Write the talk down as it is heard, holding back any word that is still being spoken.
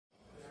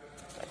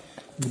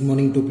Good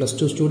morning to plus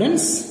 2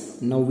 students.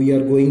 Now we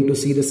are going to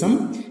see the sum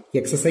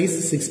exercise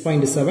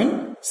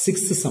 6.7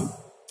 sixth sum.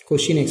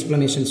 Question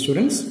explanation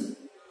students.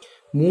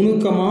 3,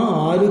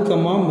 6,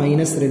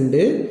 minus 2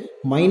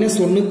 minus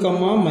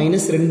 1,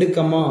 minus 2,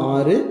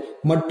 6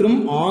 மற்றும்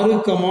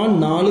 6,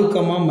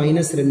 4,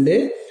 minus 2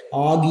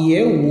 ஆகிய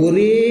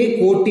ஒரே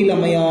கோட்டில்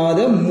அமையாத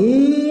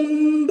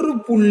 3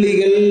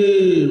 புள்ளிகள்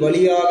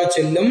வழியாக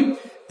செல்லும்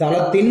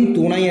தளத்தின்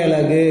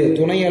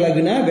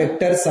துணையலகுனா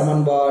வெக்டர்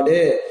சமன்பாடு,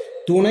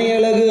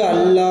 துணையலகு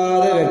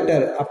அல்லாத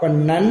வெக்டர் அப்ப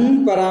நன்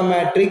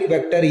பாராமெட்ரிக்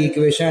வெக்டர்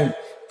ஈக்குவேஷன்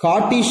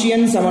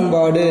கார்ட்டீசியன்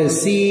சமன்பாடு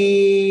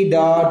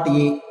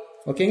C.A.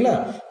 ஓகேங்களா?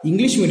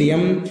 English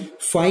medium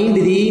find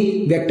the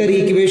vector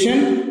equation,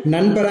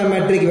 non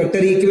parametric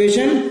vector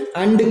equation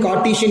and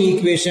Cartesian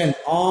equation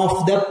of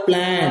the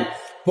plane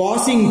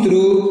passing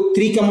through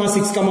 3,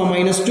 6,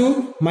 minus 2,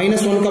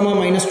 minus 1,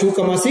 minus 2,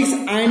 6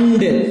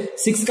 and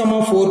 6,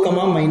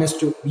 4, minus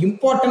 2.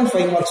 Important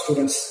 5 mark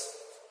students.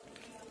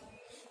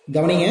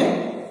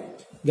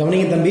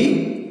 கவனிங்க தம்பி,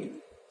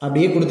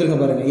 அப்படியே கொடுத்துருங்க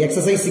பாருங்க.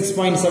 Exercise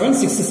 6.7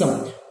 sixth sum.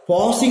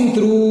 Passing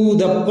through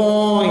the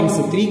points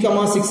 3,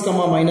 6,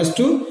 minus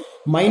 2,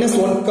 minus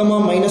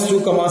 1, minus 2,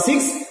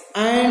 6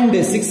 and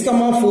 6,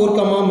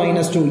 4,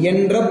 minus 2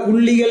 என்ற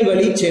புள்ளிகள்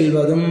வழி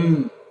செல்வதும்.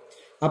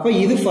 அப்ப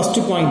இது first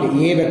point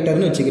A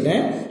வெக்டர்னு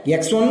வச்சுக்கிட்டேன்.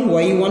 x1,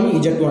 y1,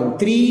 z1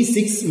 3,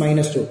 6,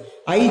 minus 2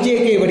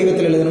 ijk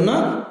வடிவத்தில் எழுதணும்னா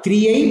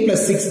 3i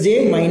plus 6j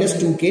minus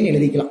 2k ன்னு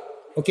எழுதிக்கலாம்.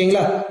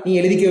 ஓகேங்களா? நீ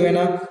எழுதிக்க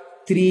வேணாம்.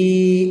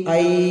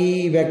 3i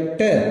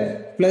vector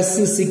plus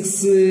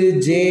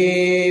 6j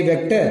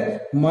vector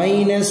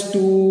minus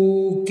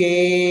 2k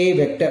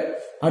vector.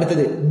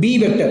 அடுத்தது b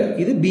vector,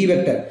 இது b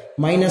vector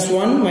minus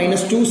 1,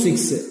 minus 2,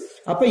 6.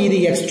 அப்ப இது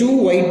x2,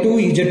 y2,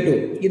 z2.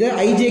 இத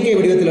ijk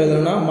வடிவத்தில்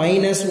எழுதணும்னா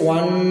minus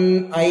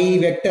 1i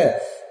vector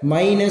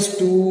minus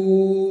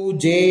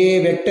 2j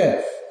vector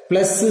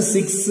plus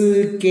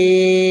 6k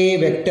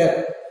vector.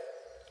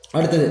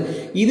 அடுத்தது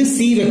இது c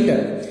vector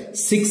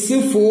 6,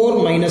 4,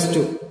 minus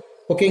 2.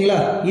 ஓகேங்களா?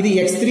 இது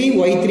x3,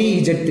 y3,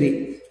 z3.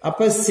 அப்ப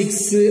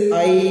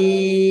 6i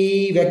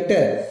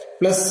vector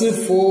plus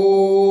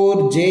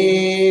 4j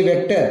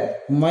vector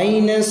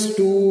minus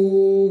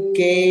 2k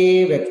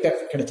vector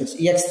கிடைச்சிருச்சு.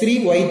 x3,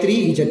 y3,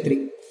 z3.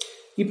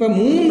 இப்ப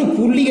 3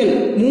 புள்ளிகள்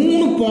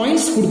 3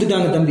 பாயிண்ட்ஸ்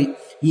கொடுத்துட்டாங்க தம்பி.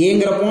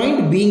 ஏங்கிற பாயிண்ட்,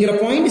 பிங்கிற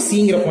பாயிண்ட்,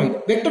 சிங்கிற பாயிண்ட்.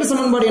 வெக்டர்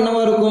சமன்பாடு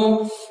என்னவா இருக்கும்?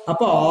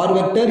 அப்ப r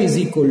vector is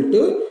equal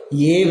to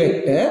a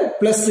vector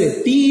plus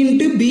t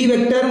into b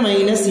vector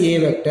minus a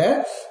vector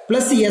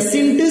plus s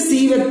into c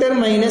vector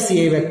minus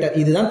a vector.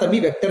 இதுதான் தம்பி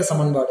வெக்டர்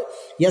சமன்பாடு.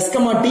 s,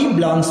 t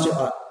belongs to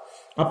r.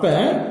 அப்ப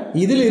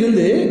இதில்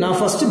இருந்து நான்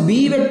first b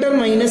vector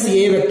minus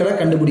a vector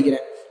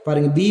கண்டுபிடிக்கிறேன்.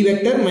 பாருங்க, b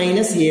vector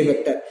minus a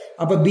vector.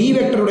 அப்ப b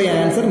vector உடைய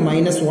answer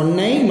minus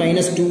 1i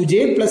minus 2j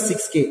plus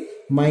 6k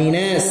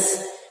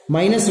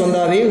minus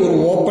வந்தாவே ஒரு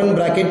ஓபன்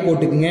பிராக்கெட்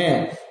போட்டுக்குங்க.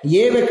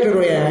 a vector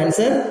உடைய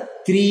answer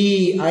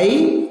 3i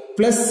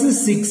plus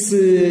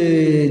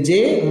 6j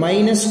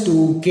minus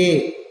 2k.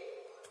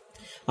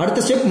 அடுத்த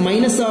step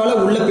minus ஆல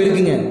உள்ள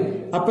பெருக்குங்க.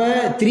 அப்ப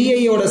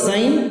 3i ஓட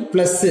sign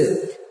plus,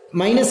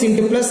 minus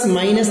into plus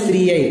minus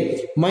 3i,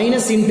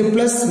 minus into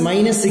plus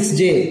minus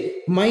 6j,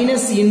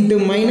 minus into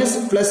minus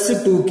plus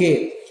 2k.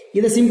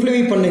 இதை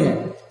சிம்பிளிஃபை பண்ணுங்க.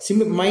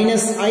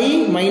 Minus i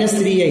minus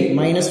 3i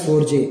minus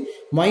 4j,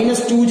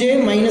 minus 2j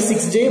minus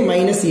 6j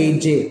minus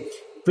 8j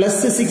plus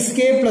 6k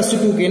plus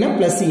 2k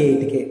plus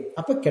 8k.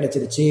 அப்ப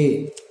கிடைச்சிருச்சு.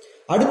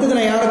 அடுத்தது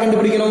நான் யாரை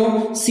கண்டுபிடிக்கணும்?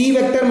 c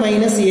vector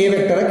minus a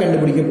வெக்டரை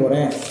கண்டுபிடிக்க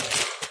போறேன்.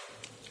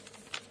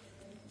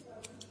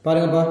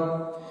 பாருங்கப்பா,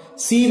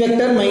 c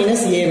vector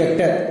minus a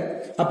vector.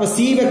 அப்ப c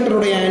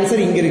வெக்டருடைய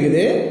ஆன்சர் இங்க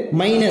இருக்குது,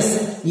 மைனஸ்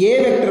a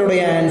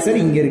வெக்டருடைய ஆன்சர்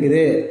இங்க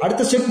இருக்குது.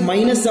 அடுத்த ஸ்டெப்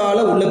மைனஸ் ஆல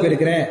உள்ள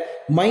பெருக்கிறேன்.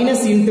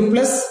 Minus into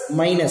plus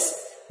minus,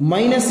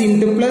 minus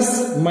into plus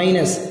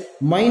minus,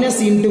 minus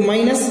into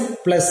minus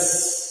plus.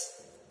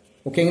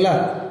 ஓகேங்களா?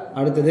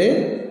 அடுத்தது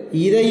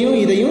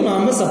இதையும்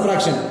நாம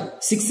subtraction.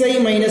 6i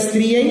minus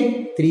 3i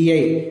 3i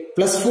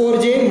plus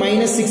 4j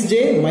minus 6j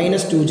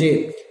minus 2j.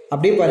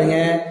 அப்படியே பாருங்க,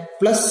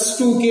 plus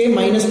 2k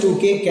minus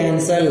 2k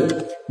cancel,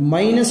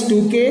 minus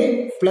 2k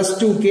plus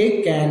 2k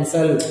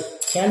cancel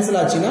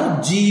ஆச்சுன்னா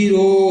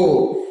 0.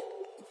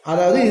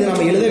 அதாவது இது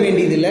நம்ம எழுத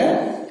வேண்டியது இல்ல.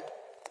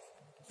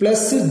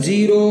 plus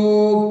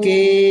 0k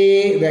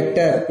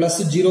vector plus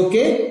 0k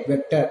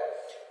vector.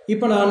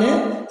 இப்ப நான்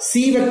c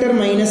வெக்டர்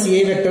மைனஸ்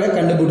a வெக்டரை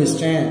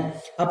கண்டுபிடிச்சிட்டேன்.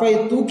 அப்ப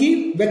தூக்கி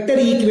வெக்டர்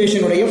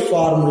ஈக்குவேஷன் உடைய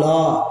formula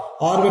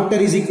r vector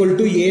is equal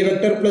to a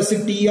vector plus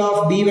t of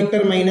b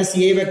vector minus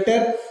a vector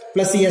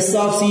plus s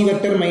of c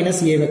vector minus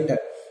a vector.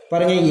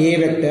 பாருங்க, a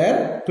vector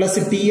plus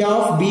t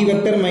of b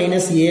vector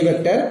minus a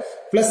vector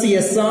plus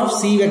s of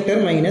c vector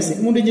minus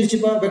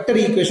முடிஞ்சிருச்சுப்பா.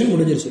 Vector equation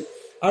முடிஞ்சிருச்சு.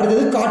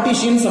 அடுத்தது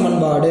Cartesian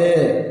சமன்பாடு.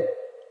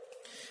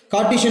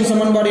 Cartesian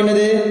சமன்பாடு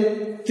என்னது?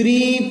 3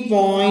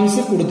 points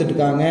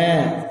கொடுத்துட்டாங்க.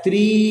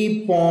 3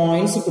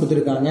 points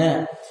கொடுத்திருக்காங்க.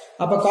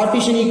 அப்ப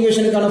Cartesian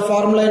ஈக்குவேஷனுக்கான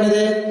formula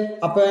என்னது?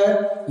 அப்ப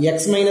x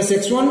minus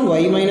x1,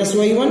 y minus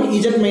y1,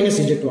 z minus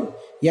z1,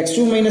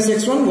 x2 minus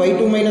x1,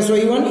 y2 minus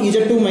y1,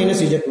 z2 minus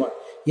z1.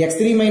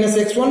 x3 minus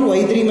x1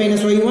 y3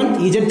 minus y1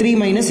 z3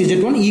 minus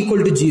z1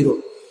 equal to 0.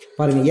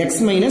 பாருங்க x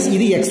minus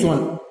இது x1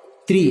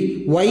 3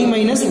 y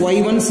minus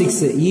y1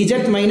 6 z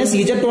minus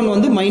z1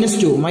 வந்து minus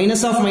 2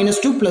 minus of minus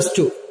 2 plus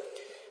 2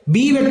 b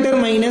vector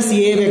minus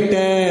a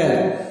vector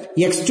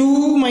x2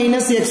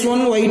 minus x1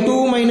 y2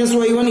 minus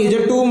y1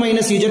 z2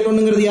 minus z1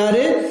 ங்கிறது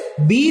யாரு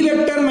b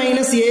vector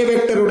minus a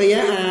vector உடைய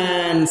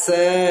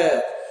answer.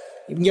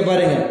 இங்க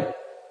பாருங்க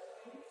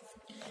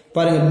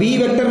b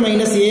vector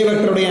minus a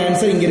vector உடைய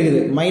answer இங்க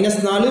இருக்குது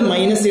 -4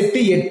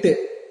 -8 8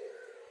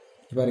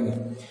 பாருங்க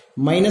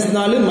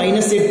 -4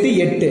 -8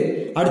 8.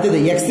 அடுத்தது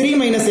x3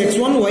 minus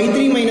x1 y3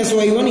 minus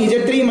y1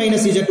 z3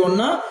 minus z1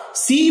 னா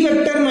c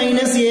vector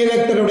minus a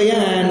vector உடைய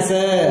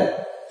ஆன்சர்.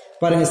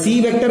 பாருங்க c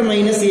vector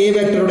minus a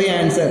vector உடைய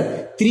answer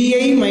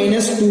 3i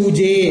minus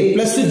 2j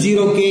plus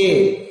 0k.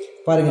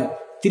 பாருங்க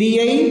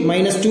 3i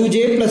minus 2j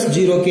plus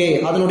 0k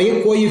அதனுடைய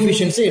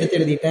coefficients எடுத்து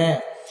எழுதிட்டேன்.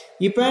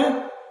 இப்போ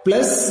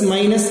plus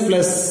minus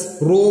plus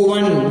rho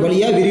 1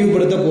 வழியா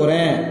விரிவுபடுத்த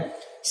போறேன்.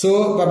 சோ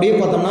அப்படியே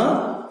பார்த்தோம்னா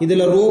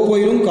இதுல ரோ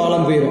போயிடும்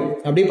காலம் போயிடும்.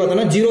 அப்படியே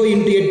பார்த்தோம்னா 0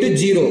 into 8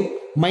 0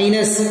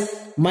 minus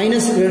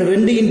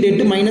 2 into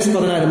 8 minus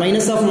 16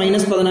 minus of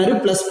minus 16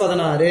 plus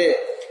 16.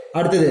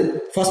 அடுத்தது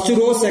ஃபர்ஸ்ட்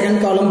ரோ செகண்ட்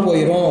காலம்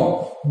போயிடும்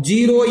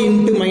 0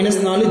 into minus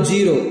 4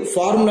 0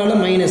 ஃபார்முலால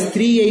minus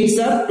 3 8s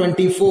are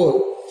 24.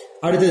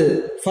 அடுத்தது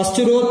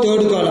ஃபர்ஸ்ட் ரோ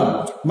தேர்ட் காலம்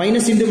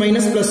minus into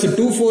minus plus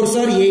 2 4s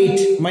are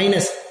 8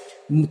 minus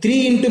 3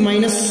 into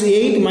minus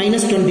 8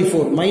 minus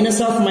 24 minus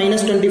of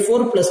minus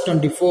 24 plus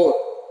 24.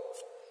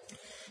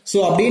 So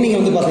அப்படியே நீங்க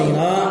வந்து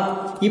பாத்தீங்கன்னா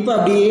இப்போ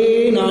அப்படியே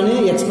நான்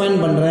எக்ஸ்பேண்ட்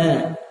பண்றேன்.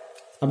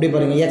 அப்படியே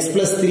பாருங்க x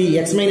plus 3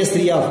 x minus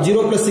 3 of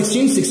 0 plus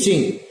 16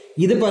 16.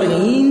 இது பாருங்க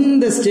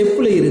இந்த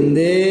ஸ்டெப்ல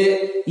இருந்து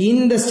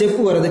இந்த ஸ்டெப்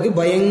வரதுக்கு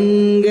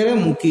பயங்கர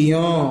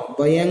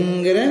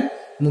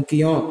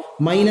முக்கியம்.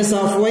 Minus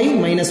of y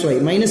minus y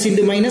minus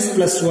into minus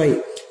plus y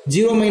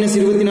 0 minus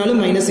 24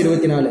 minus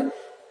 24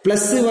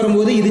 plus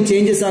வரும்போது இது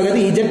சேஞ்சஸ் ஆகாது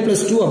z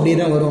plus 2 அப்படியே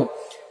தான் வரும்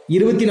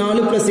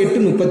 24 plus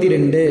 8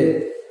 32.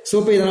 சோ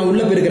இப்போ இத நான்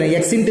உள்ள பெருக்குறேன்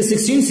x into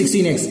 16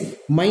 16x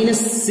minus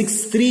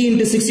 3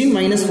 into 16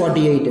 minus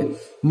 48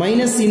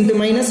 minus into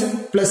minus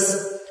plus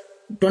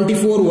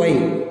 24y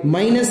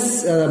minus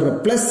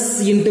plus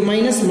into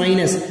minus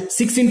minus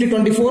 6 into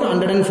 24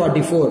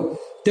 144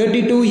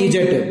 32z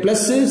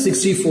plus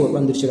 64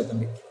 வந்துருச்சு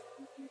தம்பி.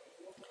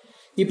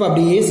 இப்போ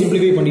அப்படியே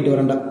சிம்பிளிஃபை பண்ணிட்டு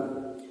வரேன்டா.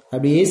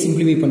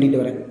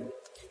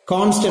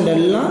 கான்ஸ்டன்ட்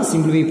எல்லாம்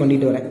சிம்பிளிஃபை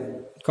பண்ணிட்டு வரேன்.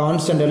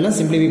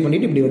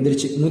 இப்படி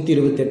வந்துருச்சு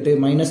 128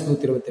 மைனஸ்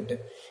 128.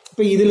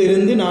 இப்போ இதுல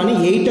இருந்து நான்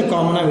 8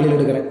 காமனா வெளியில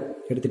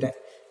எடுத்துட்டேன்.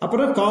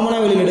 அப்புறம் காமனா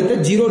வெளியில எடுத்த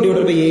 0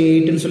 divided by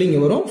 8 ன்னு சொல்லி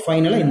இங்க வரும்.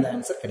 ஃபைனலா இந்த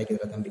ஆன்சர்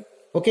கிடைக்குதுடா தம்பி.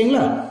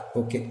 ஓகேங்களா?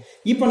 ஓகே.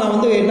 இப்போ நான்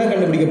வந்து என்ன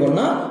கண்டுபிடிக்க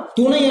போறேன்னா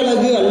துணை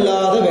அலகு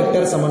அல்லாத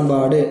வெக்டர்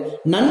சமன்பாடு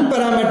நான்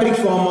parametric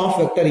form of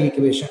vector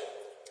equation.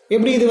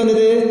 எப்படி இது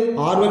வந்தது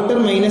r vector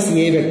minus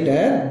a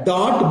vector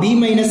dot b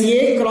minus a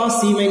cross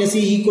c minus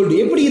a equal to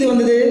எப்படி இது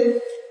வந்தது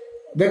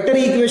வெக்டர்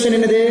ஈக்குவேஷன்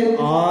என்னது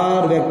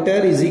r vector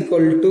is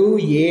equal to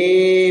a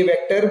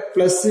vector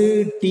plus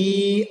t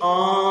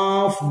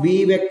of b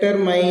vector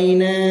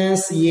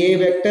minus a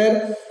vector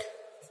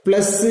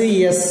plus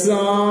s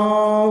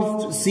of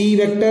c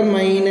vector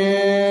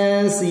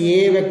minus a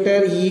vector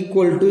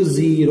equal to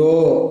 0.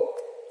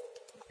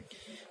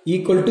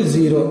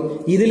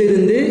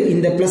 இதிலிருந்து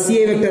இந்த plus a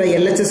வெக்டரை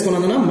LHS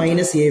கொண்டாந்தனா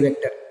minus a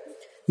vector.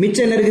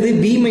 மிச்சம் என்ன இருக்குது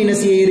b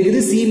minus a இருக்குது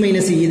c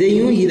minus a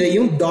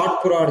இதையும் dot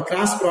product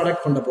cross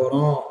product பண்ண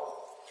போறோம்.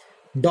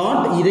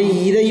 டாட்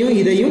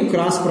இதையும்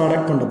கிராஸ்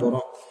ப்ராடக்ட் பண்ண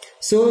போறோம்.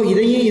 சோ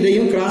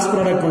இதையும் கிராஸ்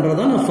ப்ராடக்ட்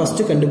பண்றதா நான்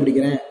ஃபர்ஸ்ட்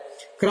கண்டுபிடிக்கிறேன்.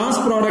 கிராஸ்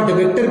ப்ராடக்ட்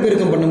வெக்டர்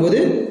பெருக்கம் பண்ணும்போது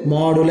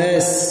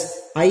modulus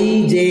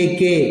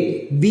ijk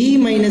b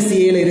minus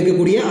a ல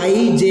இருக்கக்கூடிய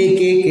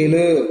ijk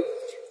கேளு.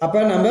 அப்ப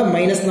நம்ம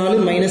 -4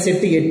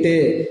 -8 8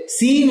 c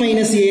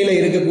மைனஸ் a ல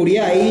இருக்கக்கூடிய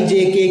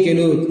ijk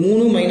கேளு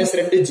 3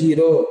 -2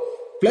 0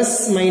 பிளஸ்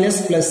மைனஸ்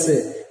பிளஸ்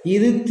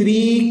இது 3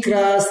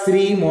 cross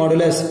 3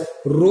 மாடுலஸ்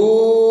ரோ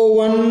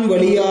 1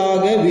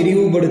 வழியாக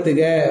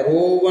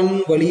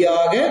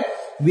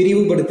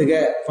விரிவுபடுத்துக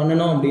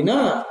பண்ணணும் அப்படின்னா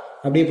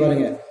அப்படியே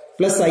பாருங்க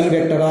பிளஸ் i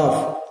வெக்டர் ஆஃப்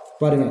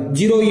பாருங்க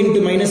 0 into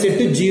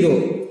 -8 0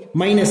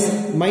 minus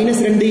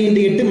 -2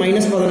 into 8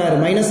 -16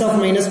 minus of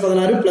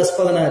 -16 plus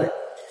 16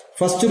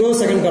 first row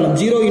second column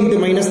 0 into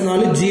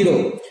 -4 0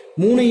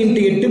 3 into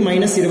 8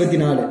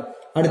 -24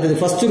 அடுத்தது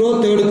first row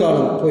third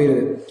column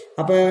போயிருது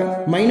அப்ப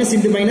minus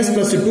into minus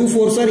plus 2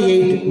 4s are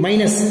 8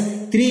 minus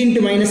 3 into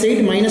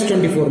 -8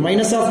 -24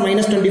 minus of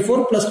 -24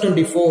 plus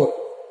 24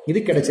 இது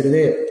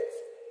கிடைச்சிருது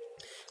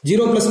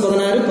 0 plus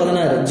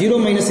 16 0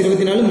 minus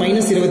 24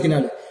 minus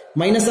 24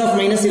 minus of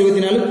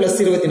 -24 plus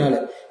 24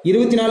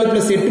 24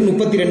 plus 8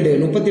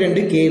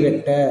 32 k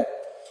vector.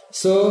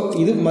 So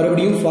இது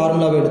மறுபடியும்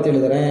ஃபார்முலாவை எடுத்து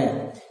எழுதுறேன்.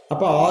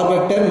 அப்ப r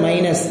vector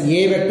minus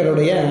a vector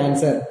உடைய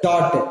answer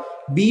dot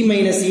b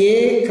minus a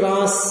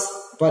cross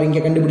பாரு இங்க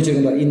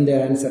கண்டுபிடிச்சிருக்கோம் இந்த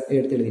ஆன்சர்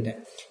எடுத்து எழுதிட்டேன்.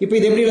 இப்போ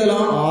இது எப்படி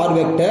எழுதலாம் r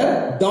vector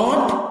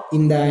டாட்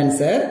இந்த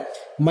answer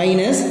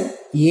minus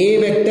a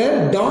vector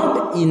dot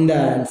இந்த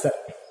ஆன்சர்.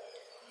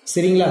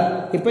 சரிங்களா?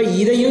 இப்ப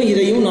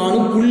இதையும்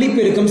நானும் புள்ளி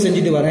பெருக்கம்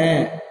செஞ்சுட்டு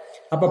வரேன்.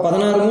 அப்ப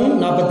 16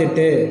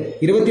 48,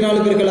 24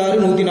 பெருக்கல் 6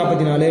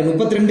 144,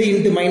 32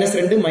 இன்ட்டு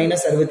 -2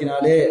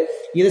 -64.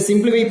 இதை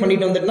சிம்பிளிஃபை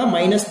பண்ணிட்டு வந்துட்டுனா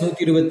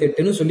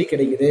 -128 சொல்லி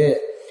கிடைக்குது.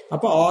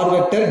 அப்ப ஆர்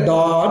வெக்டர்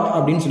டாட்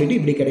அப்படின்னு சொல்லிட்டு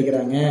இப்படி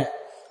கிடைக்கிறாங்க.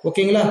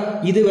 ஓகேங்களா?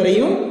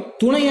 இதுவரையும்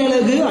துணை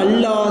அலகு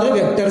அல்லாத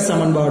வெக்டர்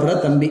சமன்பாடுற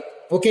தம்பி.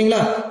 ஓகேங்களா?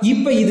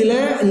 இப்ப இதுல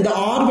இந்த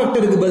ஆர்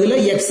வெக்டருக்கு பதிலா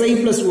xi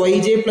plus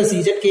yj plus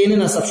zk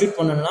நான் சப்ஸ்டிட்யூட்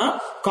பண்ணேன்னா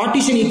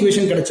கார்ட்டீசியன்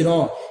ஈக்குவேஷன்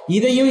கிடைச்சிடும்.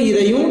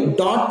 இதையும்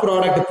டாட்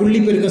ப்ராடக்ட் புள்ளி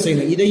பெருக்கம்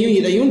செய்யணும்.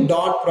 இதையும்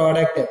டாட்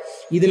ப்ராடக்ட்.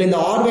 இதுல இந்த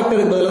ஆர்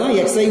வெக்டருக்கு பதிலா தான்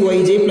xi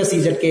yj plus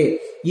zk.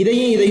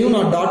 இதையும்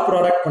நான் டாட்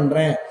ப்ராடக்ட்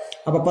பண்றேன்.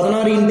 அப்ப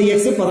 16 into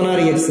x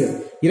 16x,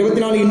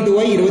 24 into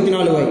y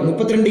 24y,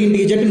 32 into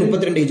z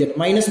 32z,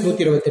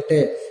 -128.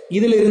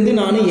 இதுல இருந்து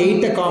நான்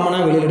 8 காமனா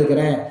வெளியில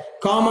எடுக்கிறேன்.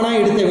 காமனா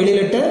எடுத்த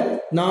வெளியிட்ட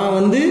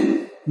நான்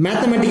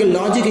மேத்தமெட்டிக்கல்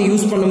லாஜிக்கை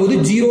யூஸ் பண்ணும்போது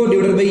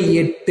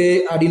 0/8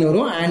 அப்படின்னு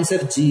வரும்.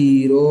 ஆன்சர்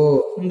 0.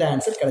 இந்த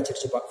ஆன்சர்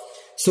கிடைச்சிருச்சுப்பா.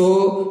 சோ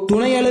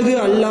துணை அலகு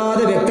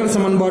அல்லாத வெக்டர்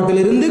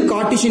சமன்பாட்டிலிருந்து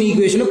கார்ட்டீசியன்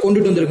ஈக்குவேஷனை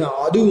கொண்டுட்டு வந்திருக்கேன்.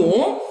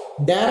 அதுவும்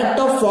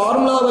டைரக்டா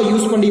ஃபார்முலாவை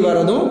யூஸ் பண்ணி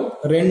வரதும்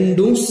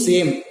ரெண்டும்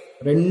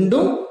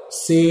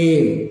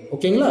சேம்.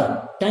 ஓகேங்களா?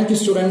 தேங்க்யூ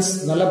ஸ்டூடெண்ட்ஸ்,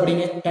 நல்லா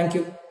படிங்க.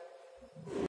 தேங்க்யூ.